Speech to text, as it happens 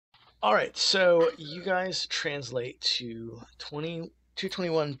All right, so you guys translate to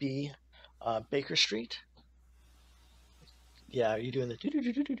 221B Baker Street. Yeah, are you doing the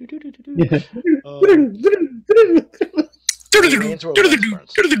Yeah. Rains World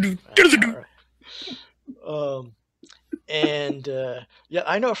experts? All right. And yeah,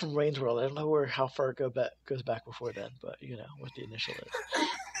 I know it from Rains World. I don't know how far it goes back before then, but what the initial is.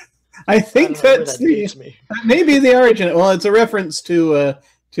 I think that's that maybe the origin. Well, it's a reference to a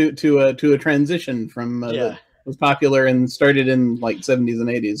transition from that was popular and started in like 70s and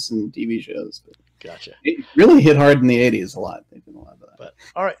 80s in TV shows. But gotcha. it really hit hard in the 80s a lot. They did a lot of that. But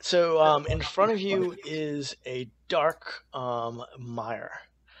all right, so in front of you is a dark mire,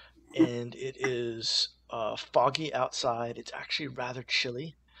 and it is foggy outside. It's actually rather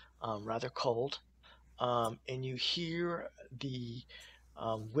chilly, rather cold, and you hear the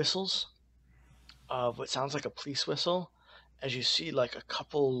whistles of what sounds like a police whistle as you see like a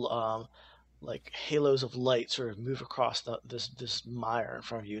couple like halos of light sort of move across this mire in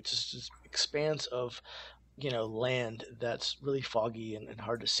front of you. It's just this expanse of land that's really foggy and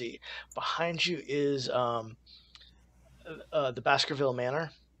hard to see. Behind you is the Baskerville Manor.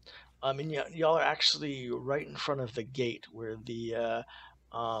 And y'all are actually right in front of the gate where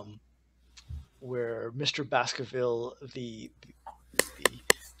where Mr. Baskerville, the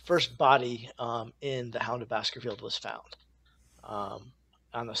first body in the Hound of Baskerville was found, on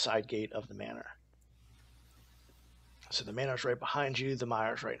the side gate of the manor. So the manor's right behind you, the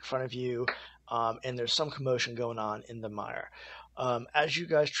mire's right in front of you, and there's some commotion going on in the mire. As you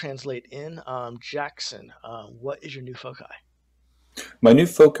guys translate in, Jackson, what is your new foci? My new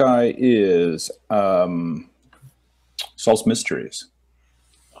foci is Solved Mysteries.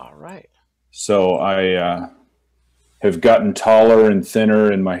 All right. So I have gotten taller and thinner,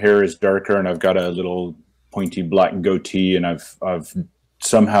 and my hair is darker, and I've got a little pointy black goatee, and I've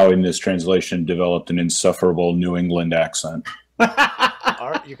somehow in this translation developed an insufferable New England accent. All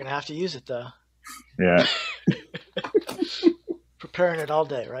right, you're gonna have to use it though. Yeah. Preparing it all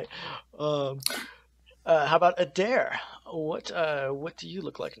day, right? How about Adair? What do you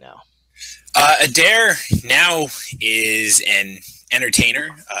look like now? Adair now is an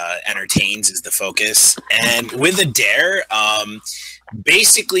entertainer. Entertains is the focus. And with Adair,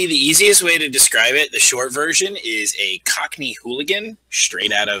 basically the easiest way to describe it, the short version, is a Cockney hooligan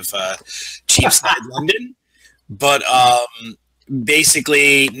straight out of Cheapside, London. But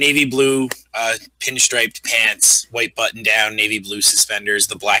basically navy blue pinstriped pants, white button down, navy blue suspenders,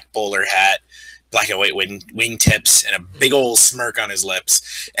 the black bowler hat, black and white wingtips, and a big old smirk on his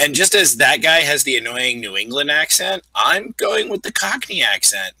lips. And just as that guy has the annoying New England accent, I'm going with the Cockney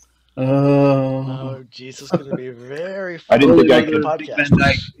accent. Oh, Jesus, going to be very fun. I didn't think I could.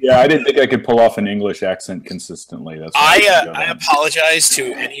 Yeah, I didn't think I could pull off an English accent consistently. That's I apologize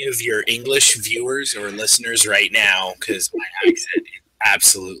to any of your English viewers or listeners right now because my accent is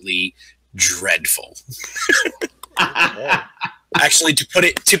absolutely dreadful. Okay. Actually, to put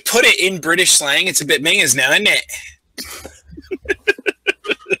it in British slang, it's a bit mingus now, isn't it?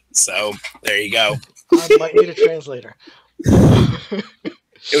 So there you go. I might need a translator.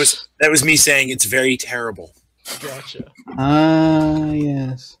 That was me saying it's very terrible. Gotcha.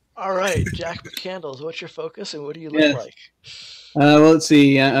 Yes. All right, Jack McCandles, what's your focus and what do you look like? Well, let's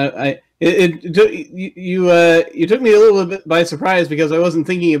see. You took me a little bit by surprise because I wasn't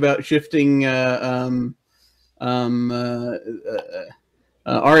thinking about shifting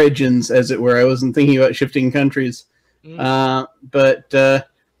origins, as it were. I wasn't thinking about shifting countries. But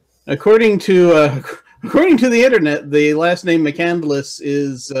according to the internet, the last name McCandless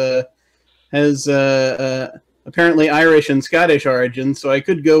has apparently Irish and Scottish origin, so I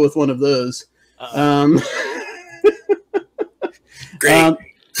could go with one of those. Great.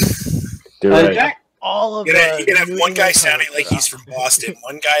 Jack, you're gonna have one guy sounding like he's from Boston,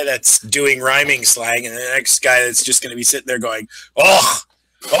 one guy that's doing rhyming slang, and the next guy that's just gonna be sitting there going, "Oh,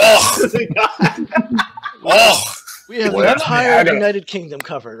 oh, oh." We have the entire United Kingdom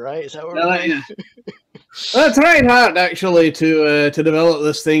covered, right? Is that what we're doing? Well, it's very hard actually to develop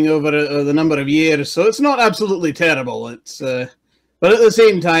this thing over the number of years, so it's not absolutely terrible. It's but at the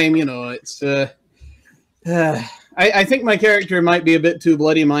same time, it's. I think my character might be a bit too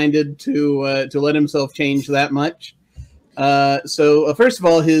bloody-minded to let himself change that much. So first of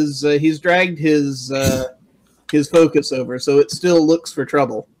all, he's dragged his focus over, so it still looks for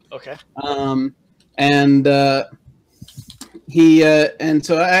trouble. Okay. And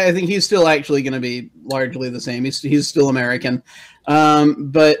so I think he's still actually going to be largely the same. He's still American,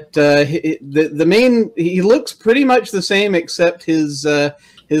 but he looks pretty much the same, except his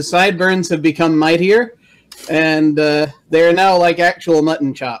sideburns have become mightier. And they are now like actual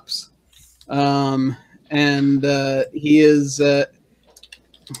mutton chops. and he has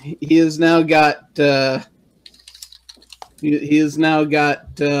now got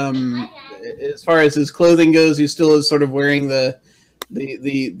as far as his clothing goes, he still is sort of wearing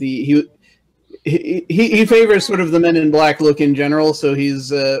he favors sort of the Men in Black look in general, so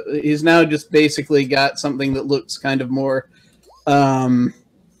he's now just basically got something that looks kind of more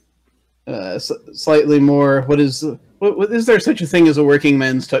slightly more what is there such a thing as a working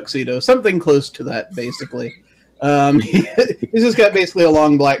man's tuxedo? Something close to that, basically. He's just got basically a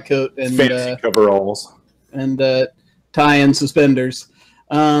long black coat and fancy coveralls and tie and suspenders,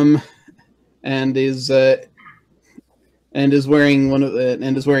 and is wearing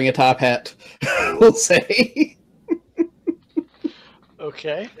a top hat. We'll say.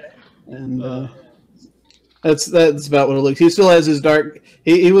 Okay. And that's about what it looks. He still has his dark.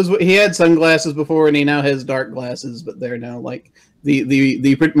 He had sunglasses before, and he now has dark glasses, but they're now like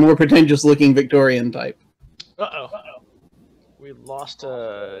the more pretentious looking Victorian type. We lost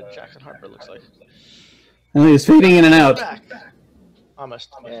Jackson Harper. Looks like. And he's fading in and out. Back.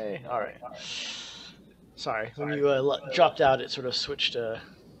 Almost. Yay! All right. Sorry, when you dropped out, it sort of switched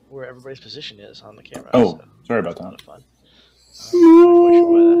where everybody's position is on the camera. Oh, so sorry about that. A lot of fun. I'm not quite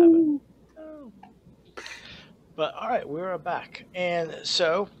sure why that happened. No. But all right, we're back, and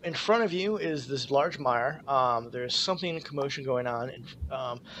so in front of you is this large mire. There's something commotion going on, and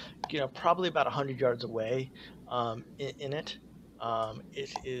probably about 100 yards away. In it,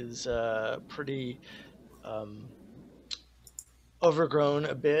 it is pretty overgrown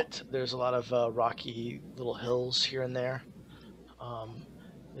a bit. There's a lot of rocky little hills here and there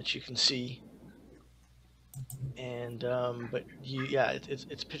that you can see, and but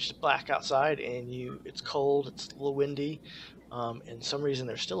it's pitch black outside, and it's cold. It's a little windy, and some reason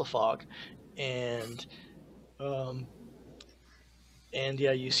there's still a fog, and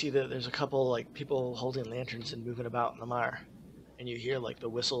you see that there's a couple like people holding lanterns and moving about in the mire, and you hear like the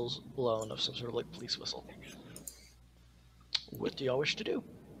whistles blown of some sort of like police whistle. What do y'all wish to do?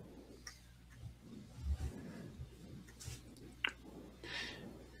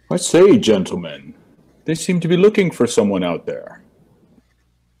 I say, gentlemen, they seem to be looking for someone out there.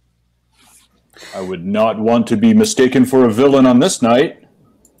 I would not want to be mistaken for a villain on this night.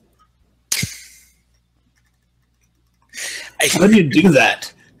 How do you do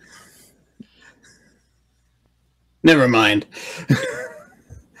that? Never mind.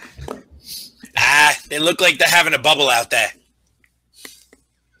 They look like they're having a bubble out there.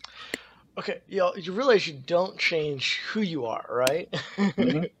 Okay, you realize you don't change who you are, right?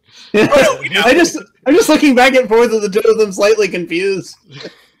 Mm-hmm. I'm just looking back and forth at the two of them, slightly confused.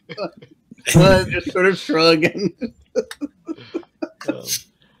 Just sort of shrug.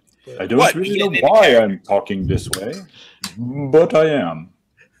 I don't really know why I'm talking this way, but I am.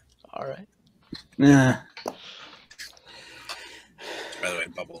 All right. Yeah. By the way,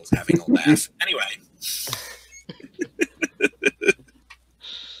 Bubbles having a laugh. Anyway.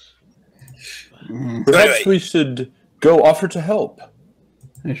 Perhaps we should go offer to help.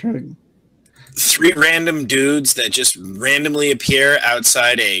 I shrug. 3 random dudes that just randomly appear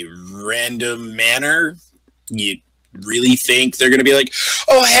outside a random manor. You really think they're going to be like,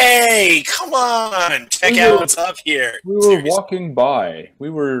 oh, hey, come on, check out what's up here. We were walking by. We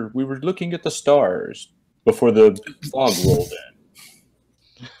were looking at the stars before the fog rolled in.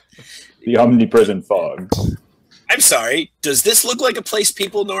 The omnipresent fog. I'm sorry. Does this look like a place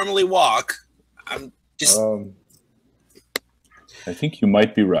people normally walk? I'm just... I think you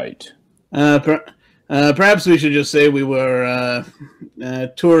might be right. Perhaps we should just say we were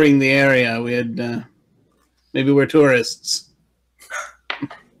touring the area. We had maybe we're tourists.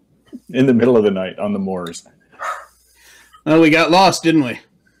 In the middle of the night on the moors. Well, we got lost, didn't we?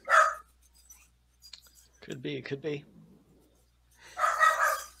 Could be.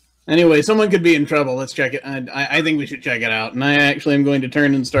 Anyway, someone could be in trouble. Let's check it. I think we should check it out. And I actually am going to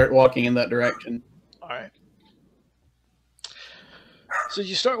turn and start walking in that direction. All right. So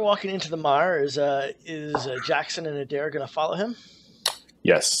you start walking into the mire. Is Jackson and Adair going to follow him?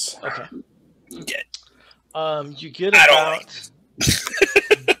 Yes. Okay. Yeah. You get about...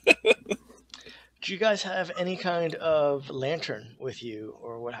 Do you guys have any kind of lantern with you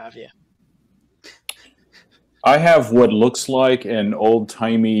or what have you? I have what looks like an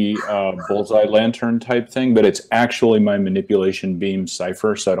old-timey bullseye lantern type thing, but it's actually my manipulation beam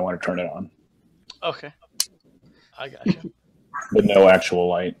Cypher, so I don't want to turn it on. Okay. I gotcha. But no actual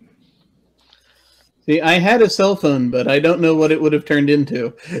light. See, I had a cell phone, but I don't know what it would have turned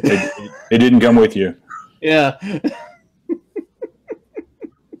into. It didn't come with you. Yeah.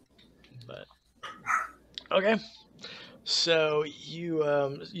 But okay. So you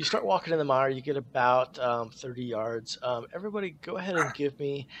start walking in the mire. You get about 30 yards. Everybody, go ahead and give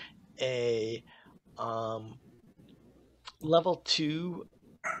me a um, level 2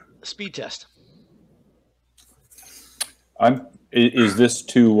 speed test. Is this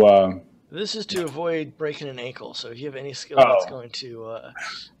to? This is to avoid breaking an ankle. So if you have any skill that's going to,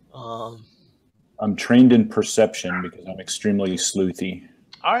 I'm trained in perception because I'm extremely sleuthy.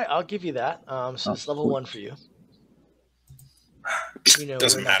 all right, I'll give you that. So it's level sweet. 1 for you. You know,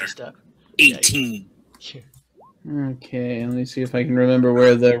 Doesn't we're not matter. a step. 18. Yeah, Okay, let me see if I can remember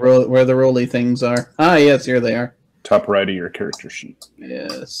where the roly things are. Ah, yes, here they are. Top right of your character sheet.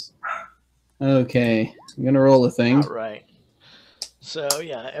 Yes. Okay, I'm gonna roll a thing. all right. So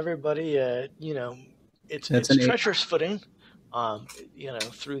yeah, everybody, you know, it's That's an 8. treacherous footing, you know,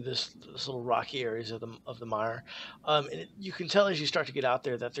 through this little rocky areas of the mire. And you can tell as you start to get out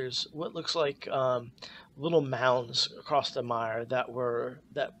there that there's what looks like little mounds across the mire that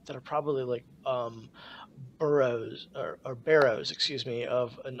are probably like burrows or barrows, excuse me,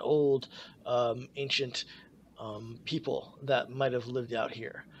 of an old ancient people that might have lived out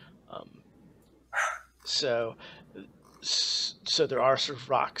here. Um, so so there are sort of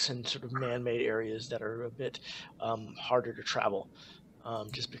rocks and sort of man-made areas that are a bit harder to travel,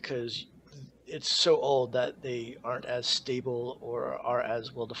 just because it's so old that they aren't as stable or are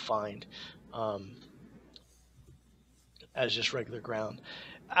as well defined as just regular ground.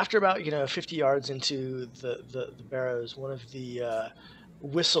 After about 50 yards into the barrows, one of the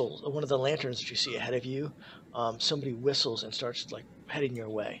one of the lanterns that you see ahead of you, somebody whistles and starts like heading your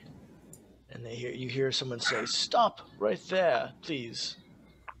way. And you hear someone say, "Stop right there, please."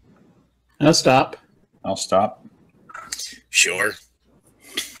 I'll stop. I'll stop. Sure.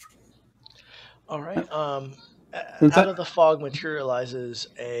 All right. What's Out that? of the fog materializes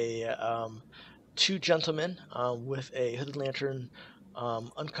two gentlemen with a hooded lantern,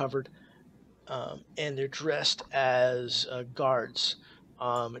 uncovered, and they're dressed as guards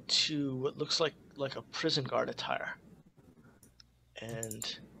to what looks like a prison guard attire.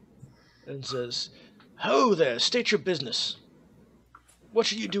 And says, "Ho there, state your business.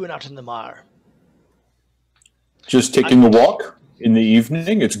 What are you doing out in the mire?" Just taking a walk in the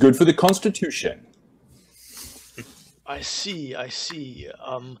evening. It's good for the Constitution. I see.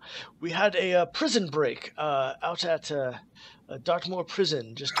 We had a prison break out at Dartmoor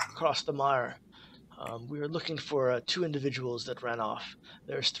Prison, just across the mire. We were looking for 2 individuals that ran off.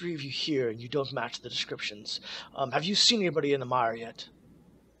 There's 3 of you here, and you don't match the descriptions. Have you seen anybody in the mire yet?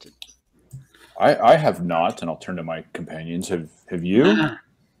 I have not, and I'll turn to my companions. Have you? Nah.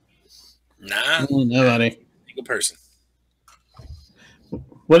 Oh, nobody. Single person.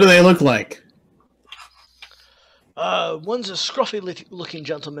 What do they look like? One's a scruffy-looking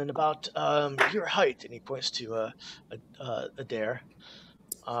gentleman about your height, and he points to Adair.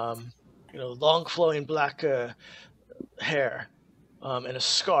 Long flowing black hair, and a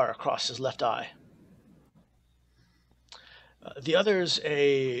scar across his left eye. The other's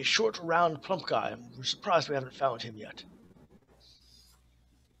a short, round, plump guy. We're surprised we haven't found him yet.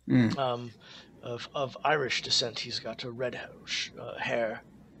 Of Irish descent, he's got a red hair,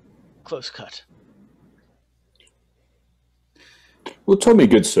 close cut. Well, tell me,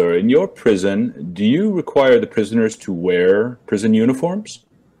 good sir, in your prison, do you require the prisoners to wear prison uniforms?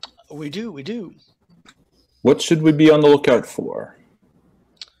 We do. What should we be on the lookout for?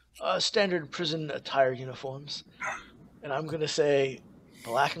 Standard prison attire uniforms. And I'm going to say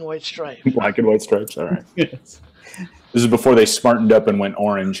black and white stripe. Black and white stripes, all right. Yes. This is before they smartened up and went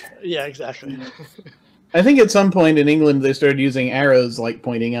orange. Yeah, exactly. I think at some point in England they started using arrows like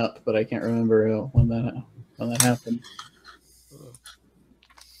pointing up, but I can't remember when that happened.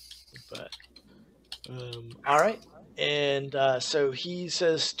 But all right, and so he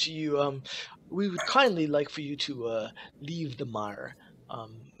says to you, "We would kindly like for you to leave the mire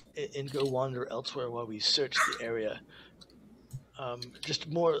and go wander elsewhere while we search the area. Just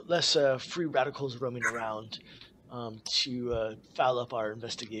more or less free radicals roaming around to foul up our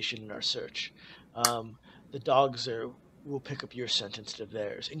investigation and our search. The dogs will pick up your scent instead of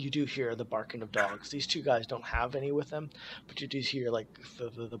theirs, and you do hear the barking of dogs. These 2 guys don't have any with them, but you do hear like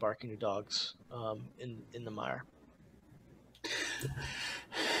the barking of dogs in the mire."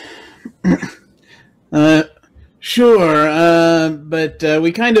 Sure, but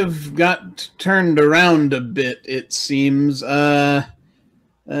we kind of got turned around a bit, it seems. Do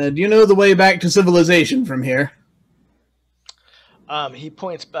you know the way back to civilization from here? He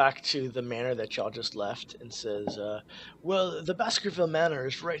points back to the manor that y'all just left and says, "Well, the Baskerville Manor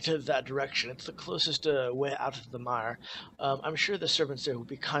is right to that direction. It's the closest way out of the mire. I'm sure the servants there will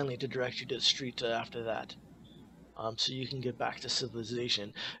be kindly to direct you to the street after that." so you can get back to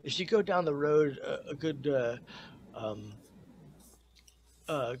civilization. If you go down the road a good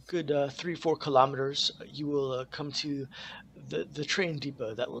 3-4 kilometers, you will come to the train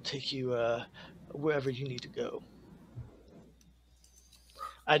depot that will take you wherever you need to go.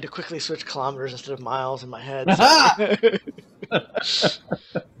 I had to quickly switch kilometers instead of miles in my head. So.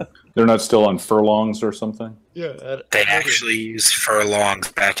 They're not still on furlongs or something? Yeah. They actually used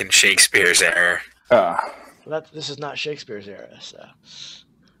furlongs back in Shakespeare's era. This is not Shakespeare's era, so.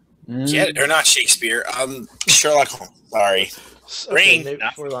 Yeah, or not Shakespeare. Sherlock Holmes. Sorry. Okay, maybe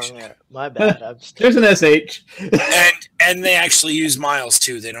furlong there. My bad. There's an SH. and they actually use miles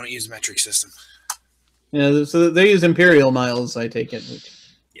too. They don't use metric system. Yeah, so they use imperial miles, I take it. Which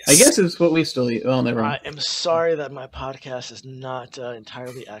Yes. I guess it's what we still use. Well, never mind. I am sorry that my podcast is not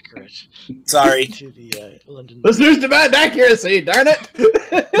entirely accurate. Sorry. To the London. Listeners demand accuracy, darn it!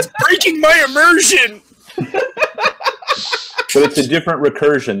 It's breaking my immersion! But it's a different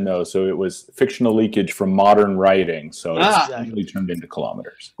recursion, though, so it was fictional leakage from modern writing, so it's actually turned into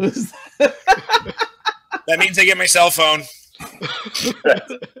kilometers. That means I get my cell phone.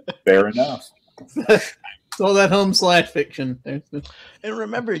 Fair enough. It's all that home/fiction. And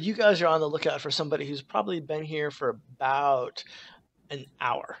remember, you guys are on the lookout for somebody who's probably been here for about an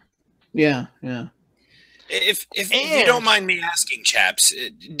hour. Yeah. If you don't mind me asking, chaps,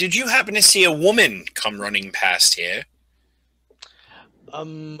 did you happen to see a woman come running past here?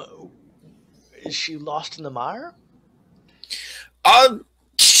 Is she lost in the mire?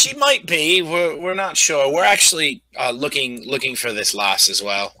 She might be. We're not sure. We're actually looking for this lass as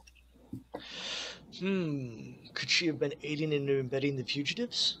well. Could she have been aiding and abetting the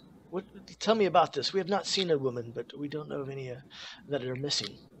fugitives? Tell me about this. We have not seen a woman, but we don't know of any that are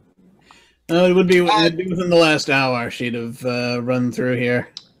missing. It would be within the last hour she'd have run through here.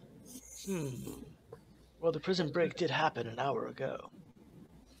 Well, the prison break did happen an hour ago.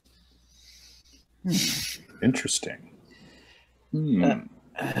 Interesting.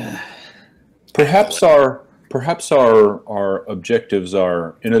 Perhaps our objectives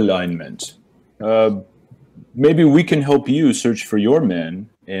are in alignment. Maybe we can help you search for your men,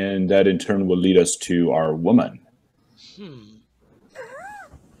 and that in turn will lead us to our woman.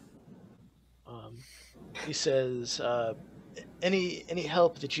 He says, any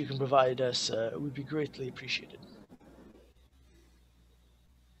help that you can provide us would be greatly appreciated.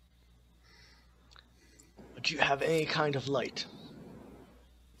 Do you have any kind of light?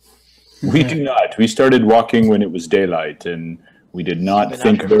 We do not. We started walking when it was daylight, and we did not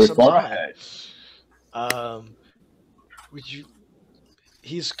think very far ahead.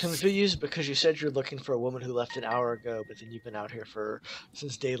 He's confused because you said you're looking for a woman who left an hour ago, but then you've been out here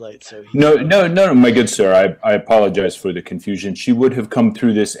since daylight. So No, my good sir. I apologize for the confusion. She would have come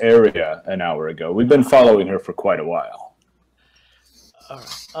through this area an hour ago. We've been following her for quite a while.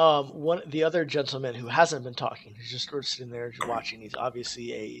 All right. The other gentleman who hasn't been talking, who's just sort of sitting there watching, he's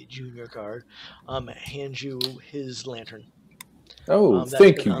obviously a junior guard, hands you his lantern. Oh,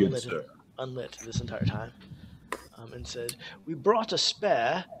 thank you, good sir. Unlit this entire time. And said, we brought a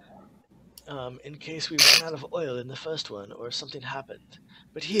spare in case we ran out of oil in the first one or something happened.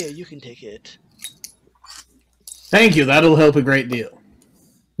 But here, you can take it. Thank you. That'll help a great deal.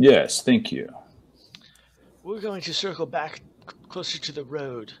 Yes, thank you. We're going to circle back closer to the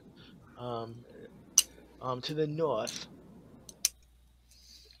road, to the north.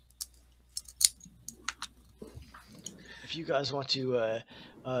 If you guys want to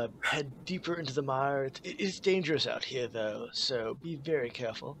head deeper into the mire, it's dangerous out here, though, so be very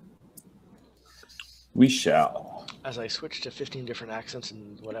careful. We shall. As I switch to 15 different accents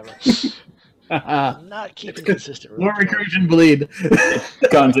and whatever. I'm not keeping consistent. More recursion bleed.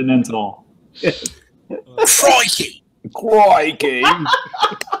 Continental. Crikey! Crikey! I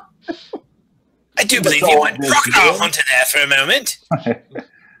do believe you went crocodile hunter there for a moment.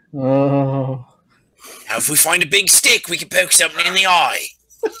 Oh. Now, if we find a big stick, we can poke something in the eye.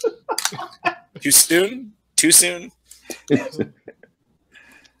 Too soon? Too soon?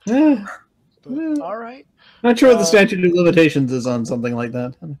 All right. Not sure what the statute of limitations is on something like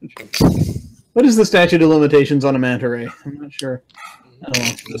that. What is the statute of limitations on a manta ray? I'm not sure. Oh.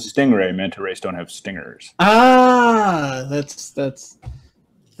 The stingray. Manta rays don't have stingers. Ah, that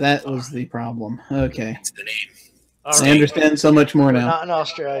was the problem. Okay. That's the name. All I understand so much more now. Not in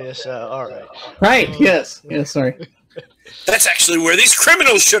Australia, so all right. Right, yes. Yes, sorry. That's actually where these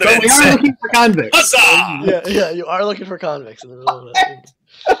criminals should have But we been are sent. looking for convicts. Huzzah! Yeah, you are looking for convicts in the middle of that.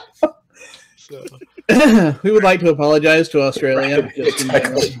 So. We would like to apologize to Australia.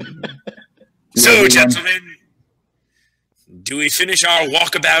 Exactly. So, gentlemen, do we finish our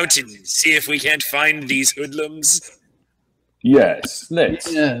walkabout and see if we can't find these hoodlums? Yes,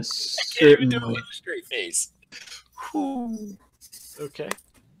 let's. Yes, I can't even do it certainly. with a straight face. Okay.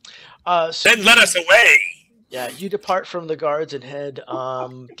 So Then let us away. yeah, you depart from the guards and head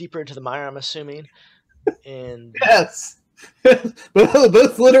deeper into the mire, I'm assuming. And Yes.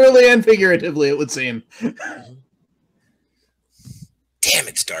 Both literally and figuratively, it would seem. Damn,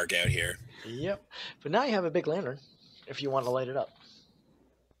 it's dark out here. yep. But now you have a big lantern if you want to light it up.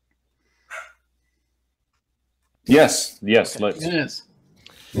 Yes, Okay. let's. Yes.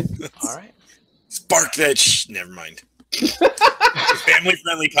 All right. Spark that never mind.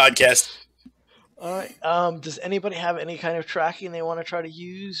 Family-friendly podcast. All right. Does anybody have any kind of tracking they want to try to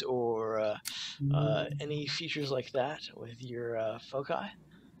use, or any features like that with your foci?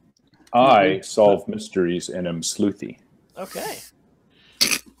 I solve mysteries and am sleuthy. Okay.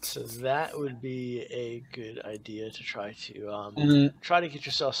 So that would be a good idea to try to get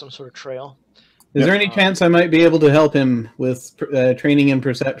yourself some sort of trail. Is there any chance I might be able to help him with training and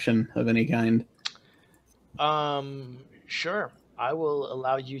perception of any kind? Sure. I will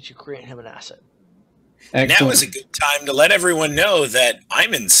allow you to create him an asset. Excellent. Now is a good time to let everyone know that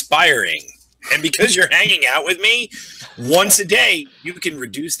I'm inspiring. And because you're hanging out with me, once a day, you can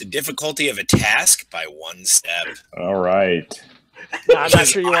reduce the difficulty of a task by 1 step. All right. No, I'm not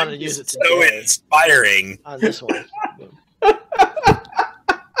sure you want to use it So today inspiring. on this one.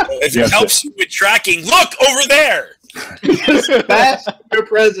 If it helps you with tracking, look over there. Just bask in your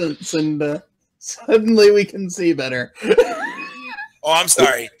presence, and suddenly we can see better. Oh, I'm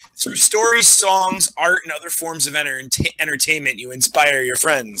sorry. Through stories, songs, art, and other forms of entertainment, you inspire your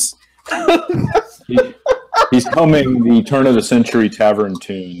friends. He's humming the turn of the century tavern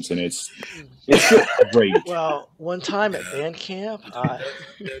tunes, and it's great. Well, one time at band camp, Oh,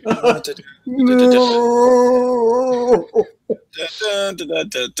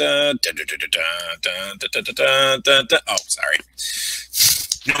 sorry.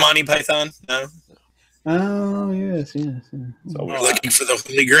 No Monty Python? No? Oh, yes. So We're looking for the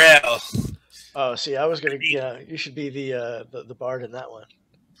Holy Grail. oh, see, I was gonna, you should be the bard in that one,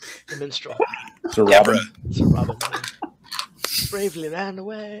 the minstrel. So Robin, So Robin bravely ran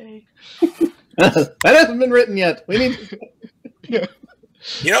away. That hasn't been written yet. We need.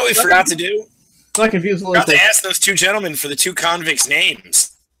 You know what we forgot to do? Not confused. Forgot to ask those two gentlemen for the two convicts'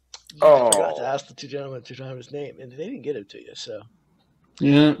 names. I forgot to ask the two gentlemen to time his name, and they didn't get it to you. So,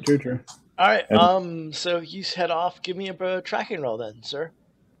 Yeah, true. all right. So you head off. Give me a tracking roll, then, sir.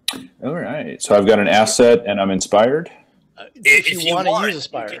 all right. So I've got an asset, and I'm inspired. If you want to use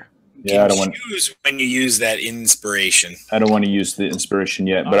Aspire. Yeah, I don't want. Choose when you use that inspiration. I don't want to use the inspiration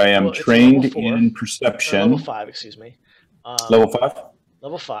yet, but Alright, I am well, it's trained level 4. in perception. Level 5, excuse me. Level 5.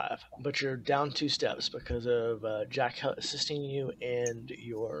 Level 5, but you're down 2 steps because of Jack assisting you and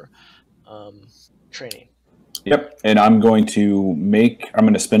your training. Yep, and I'm going to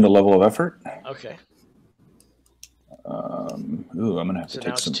spend a level of effort. Okay. I'm gonna have to So now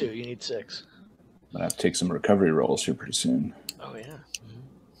take it's some. 2. You need 6. I'm gonna have to take some recovery rolls here pretty soon. Oh yeah.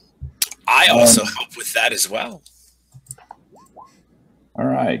 I also help with that as well. All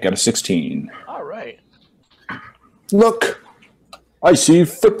right, got a 16. All right. Look, I see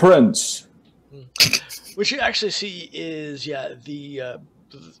footprints. What you actually see is the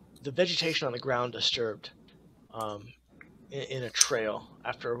vegetation on the ground disturbed, in a trail.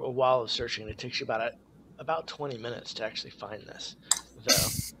 After a while of searching, it takes you about 20 minutes to actually find this.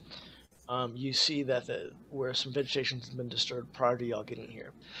 Though, you see that where some vegetation has been disturbed prior to y'all getting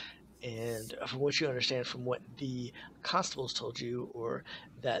here. And from what you understand from what the constables told you, or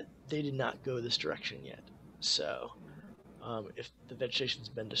that they did not go this direction yet. So, if the vegetation's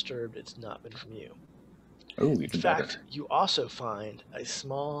been disturbed, it's not been from you. Oh, In fact, you also find a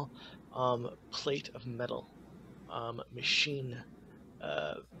small plate of metal, machine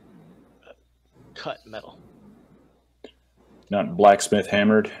cut metal. not blacksmith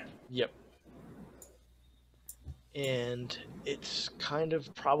hammered. Yep. And it's kind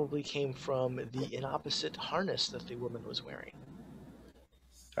of probably came from the inopposite harness that the woman was wearing.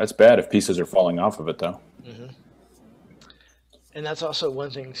 That's bad if pieces are falling off of it, though. Mm-hmm. And that's also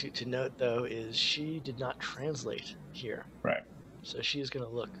one thing to note, though, is she did not translate here. Right. So she is going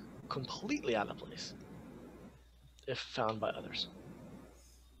to look completely out of place if found by others.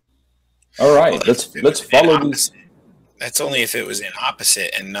 All right, let's follow these. That's only if it was in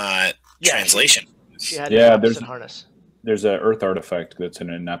opposite and not translation. She had an opposite harness. There's an earth artifact that's in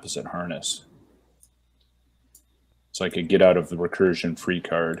an opposite harness. It's like a get out of the recursion free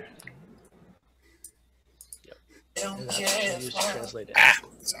card. And that's what she used to translate it.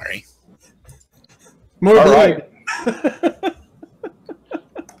 Sorry. More All blood. right.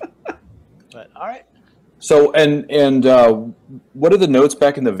 All right. So, and what did the notes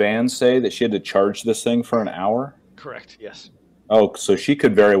back in the van say? That she had to charge this thing for an hour? Correct, yes. Oh, so she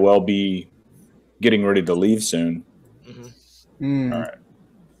could very well be getting ready to leave soon. Mm-hmm. All right.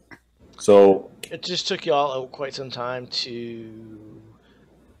 So it just took you all quite some time to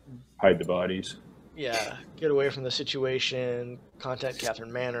hide the bodies. Yeah, get away from the situation, contact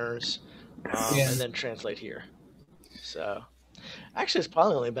Catherine Manners, and then translate here. So, actually, it's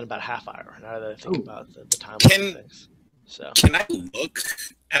probably only been about a half hour now that I think about the time of things. So, can I look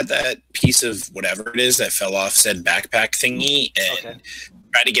at that piece of whatever it is that fell off said backpack thingy and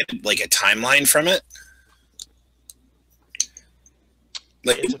try to get like a timeline from it?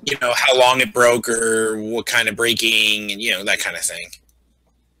 Like, you know, how long it broke or what kind of breaking and, you know, that kind of thing.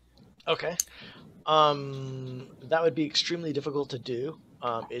 Okay. That would be extremely difficult to do.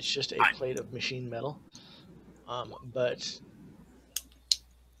 It's just a plate of machine metal. But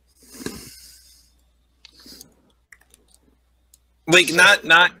like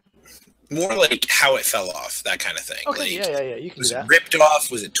not more like how it fell off, that kind of thing. Okay, like, yeah, you can do that. Was it ripped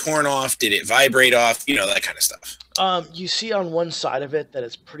off? Was it torn off? Did it vibrate off? You know, that kind of stuff. You see on one side of it that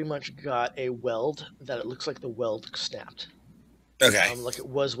it's pretty much got a weld that it looks like the weld snapped. Okay. Like it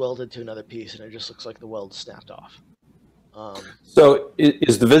was welded to another piece, and it just looks like the weld snapped off. So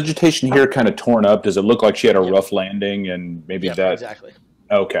is the vegetation here kind of torn up? Does it look like she had a rough landing and maybe that? Exactly.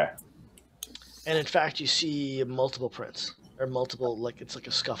 Okay. And in fact, you see multiple prints, or multiple, like it's like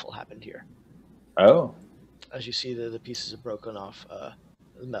a scuffle happened here. Oh. As you see the pieces are broken off the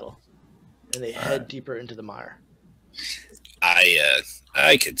metal, and they head deeper into the mire.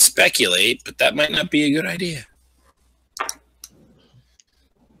 I could speculate, but that might not be a good idea.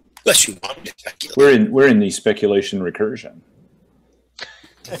 Unless you want to speculate. We're in the speculation recursion.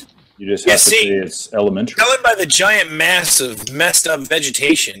 You just have to say it's elementary. Telling by the giant mass of messed up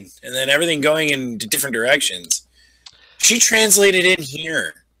vegetation and then everything going in different directions. She translated in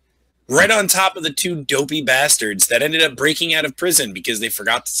here, right on top of the two dopey bastards that ended up breaking out of prison because they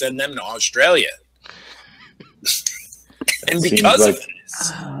forgot to send them to Australia. And because of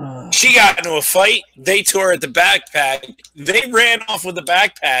this, she got into a fight. They tore at the backpack. They ran off with the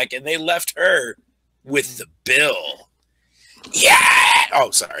backpack, and they left her with the bill. Yeah.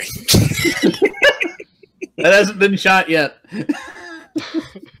 Oh, sorry. That hasn't been shot yet.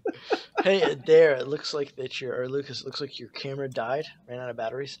 Hey, Adair, it looks like that Lucas, it looks like your camera died, ran out of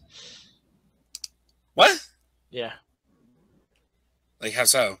batteries. What? Yeah. Like how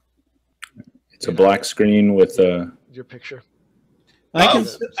so? It's a black screen with your picture. I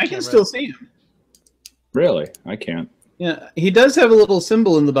can still see him. Really? I can't. Yeah, he does have a little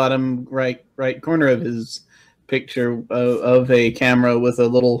symbol in the bottom right corner of his picture of a camera with a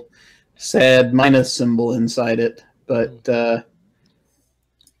little sad minus symbol inside it. But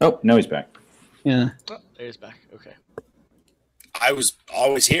oh, no, he's back. Yeah. Oh, there he's back. Okay. I was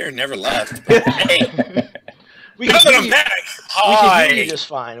always here, never left. Hey. I'm back. We could Hi. hear you just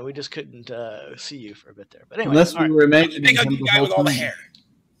fine. We just couldn't see you for a bit there. But anyway, unless we were imagining Big him ugly the guy whole with all the time. hair.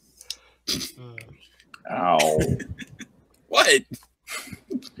 Ow. What?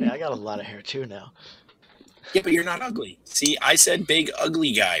 Yeah, I got a lot of hair too now. Yeah, but you're not ugly. See, I said big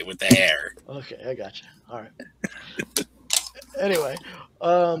ugly guy with the hair. Okay, I got you. All right. Anyway,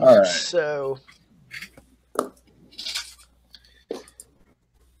 right. So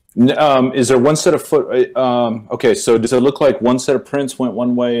is there one set of foot? Okay, so does it look like one set of prints went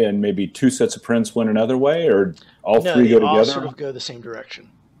one way and maybe two sets of prints went another way, or all three go together? all sort of go the same direction.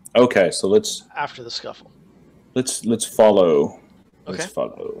 Okay, so let's after the scuffle. Let's follow. Okay. Let's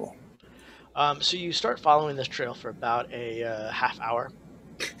follow. So you start following this trail for about a half hour,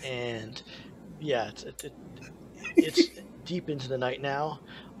 and yeah, it's deep into the night now,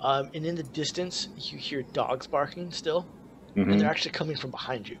 and in the distance you hear dogs barking still, and they're actually coming from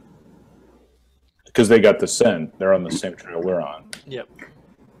behind you. Because they got the scent. They're on the same trail we're on. Yep.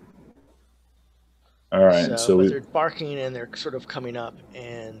 All right. So they're barking and they're sort of coming up,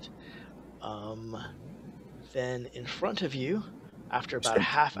 and then in front of you, after about a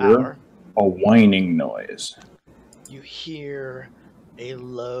half hour, a whining noise. you hear a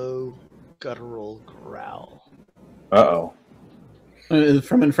low guttural growl. Uh-oh.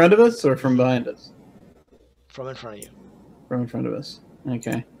 From in front of us or from behind us? From in front of you. From in front of us.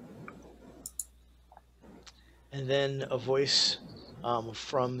 Okay. And then a voice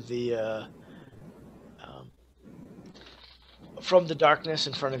from the darkness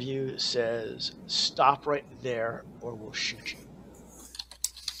in front of you says, "Stop right there, or we'll shoot you."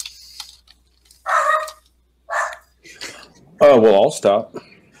 Oh, well, I'll stop.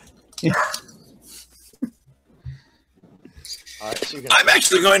 Yeah. All right, so I'm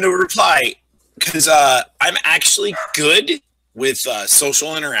actually going to reply, because I'm actually good with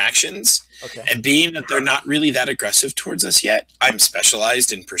social interactions. Okay. And being that they're not really that aggressive towards us yet, I'm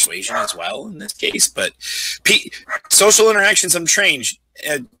specialized in persuasion as well in this case. But social interactions, I'm trained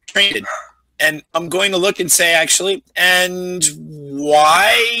in. And I'm going to look and say, actually, and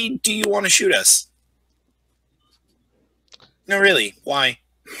why do you want to shoot us? No, really, why?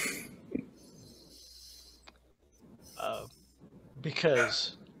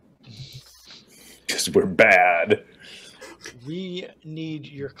 Because we're bad. we need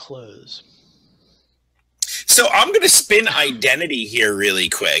your clothes. So I'm going to spin identity here really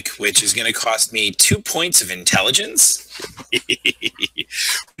quick, which is going to cost me 2 points of intelligence,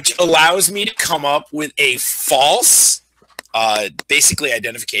 which allows me to come up with a false, basically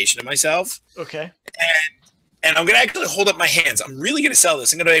identification of myself. Okay. And I'm going to actually hold up my hands. I'm really going to sell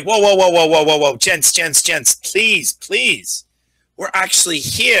this. I'm going to be, whoa, gents, please. We're actually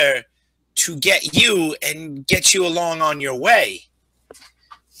here to get you and get you along on your way.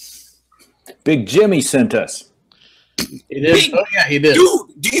 Big Jimmy sent us. He did. Oh yeah, he did.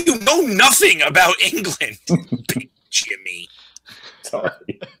 Dude, do you know nothing about England? Big Jimmy.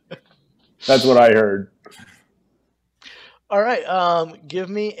 Sorry. That's what I heard. All right. Give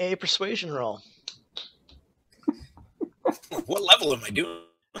me a persuasion roll. What level am I doing?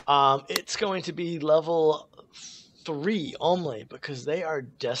 It's going to be level 3 only because they are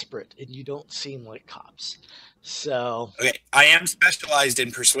desperate and you don't seem like cops. So. Okay, I am specialized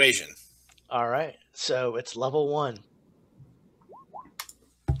in persuasion. All right. So it's level 1.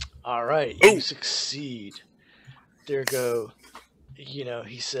 All right. Ooh. You succeed. There go.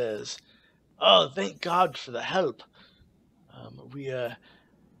 He says, "Oh, thank God for the help.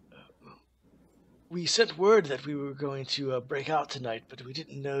 We sent word that we were going to break out tonight, but we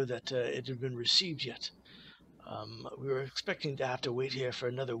didn't know that it had been received yet. We were expecting to have to wait here for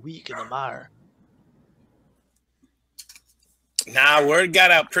another week in the mire." Nah, word got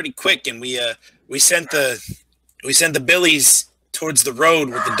out pretty quick, and we sent the billies towards the road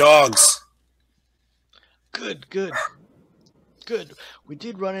with the dogs. Good. We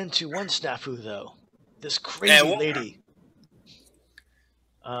did run into one snafu though. This crazy lady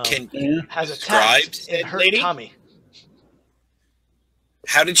has attacked and hurt lady? Tommy.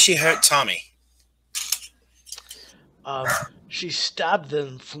 How did she hurt Tommy? She stabbed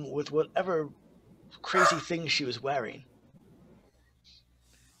them with whatever crazy thing she was wearing.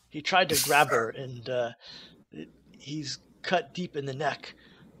 He tried to grab her, and he's cut deep in the neck.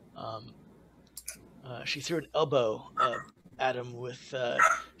 She threw an elbow at him with.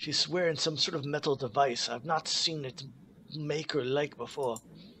 She's wearing some sort of metal device. I've not seen it make or like before.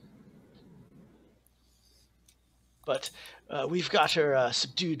 But we've got her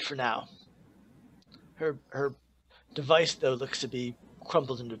subdued for now. Her device, though, looks to be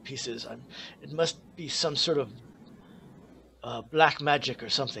crumpled into pieces. It must be some sort of black magic or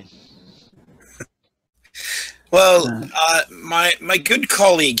something. Well, my good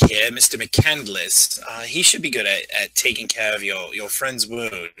colleague here, Mr. McCandless, he should be good at taking care of your friend's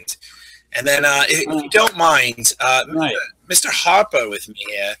wound. And then, if you don't mind, right. Mr. Harper with me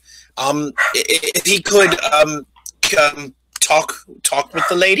here, if he could talk with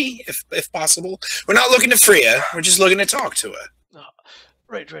the lady, if possible. We're not looking to free her. We're just looking to talk to her.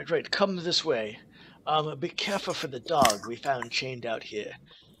 Right. Come this way. Be careful for the dog we found chained out here.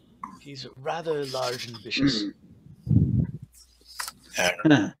 He's rather large and vicious. All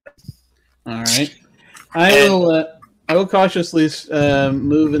right. I will cautiously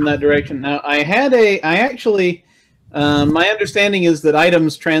move in that direction. Now, my understanding is that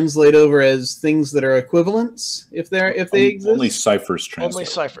items translate over as things that are equivalents, if they exist. Only ciphers translate. Only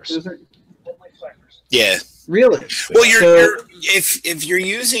ciphers. Yeah. Really? Well, if you're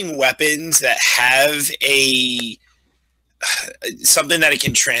using weapons that have something that it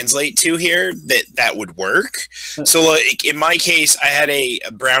can translate to here, that would work. So, like in my case, I had a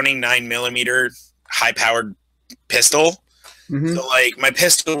Browning 9mm high-powered pistol. Mm-hmm. So, like, my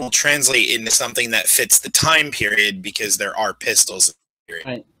pistol will translate into something that fits the time period because there are pistols.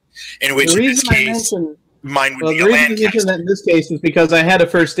 Right. In which, in this case, mine would be a land castle. That in this case is because I had a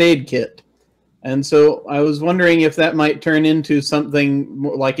first aid kit. And so I was wondering if that might turn into something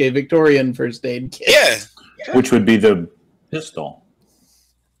more like a Victorian first aid kit. Yeah. Which would be the pistol.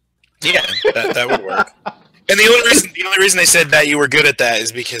 Yeah, that would work. And the only reason I said that you were good at that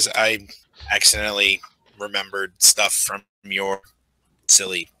is because I accidentally remembered stuff from your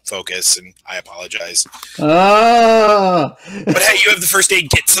silly focus, and I apologize. Ah! But hey, you have the first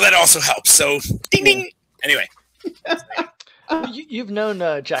aid kit, so that also helps. So, ding ding. Anyway. You've known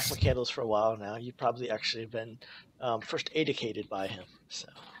Jack McCandless for a while now. You've probably actually been first educated by him. So.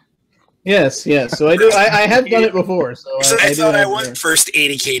 Yes, yes. So I do. I have done it before. So I thought I do was first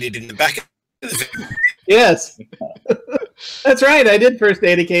aid Cated in the back of the van. Yes, that's right. I did first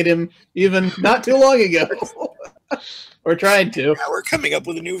aidicate him even not too long ago, or tried to. Now we're coming up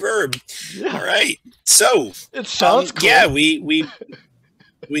with a new verb. Yeah. All right. So It sounds cool. yeah, we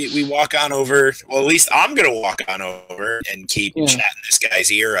walk on over. Well, at least I'm gonna walk on over and keep chatting this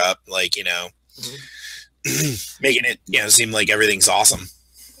guy's ear up, like, you know, making it, you know, seem like everything's awesome.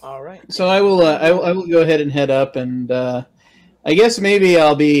 All right. So I will go ahead and head up, and I guess maybe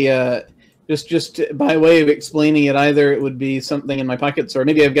I'll be just by way of explaining it. Either it would be something in my pockets, or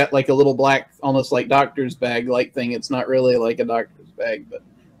maybe I've got like a little black, almost like doctor's bag like thing. It's not really like a doctor's bag, but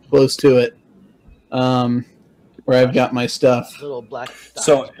close to it, where I've got my stuff. Little black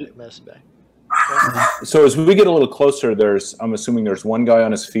medicine bag. So as we get a little closer, I'm assuming there's one guy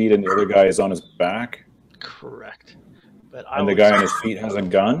on his feet and the other guy is on his back. Correct. But and the guy on his feet has a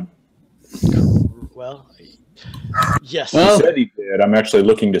gun? Well, yes. He said he did. I'm actually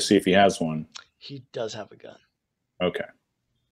looking to see if he has one. He does have a gun. Okay.